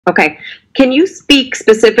Okay. Can you speak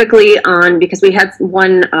specifically on, because we had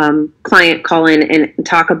one client call in and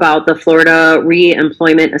talk about the Florida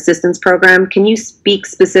Reemployment Assistance Program. Can you speak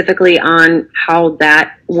specifically on how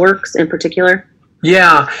that works in particular?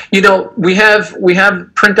 Yeah, we have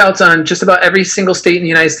printouts on just about every single state in the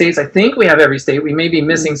United States. I think we have every state. We may be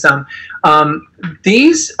missing some.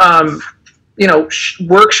 These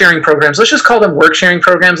work sharing programs. Let's just call them work sharing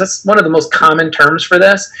programs. That's one of the most common terms for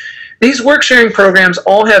this. These work sharing programs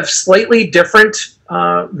all have slightly different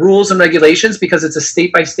rules and regulations because it's a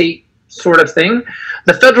state-by-state sort of thing.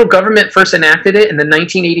 The federal government first enacted it in the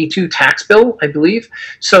 1982 tax bill, I believe.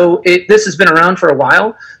 So this has been around for a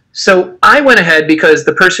while. So I went ahead because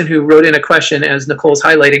the person who wrote in a question, as Nicole's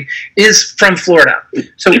highlighting, is from Florida.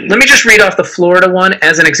 So let me just read off the Florida one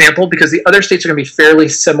as an example because the other states are going to be fairly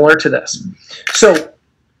similar to this. So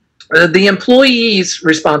the employee's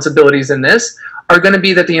responsibilities in this are going to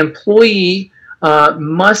be that the employee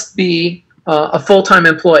must be a full-time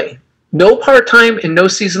employee. No part-time and no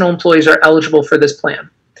seasonal employees are eligible for this plan.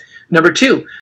 Number two,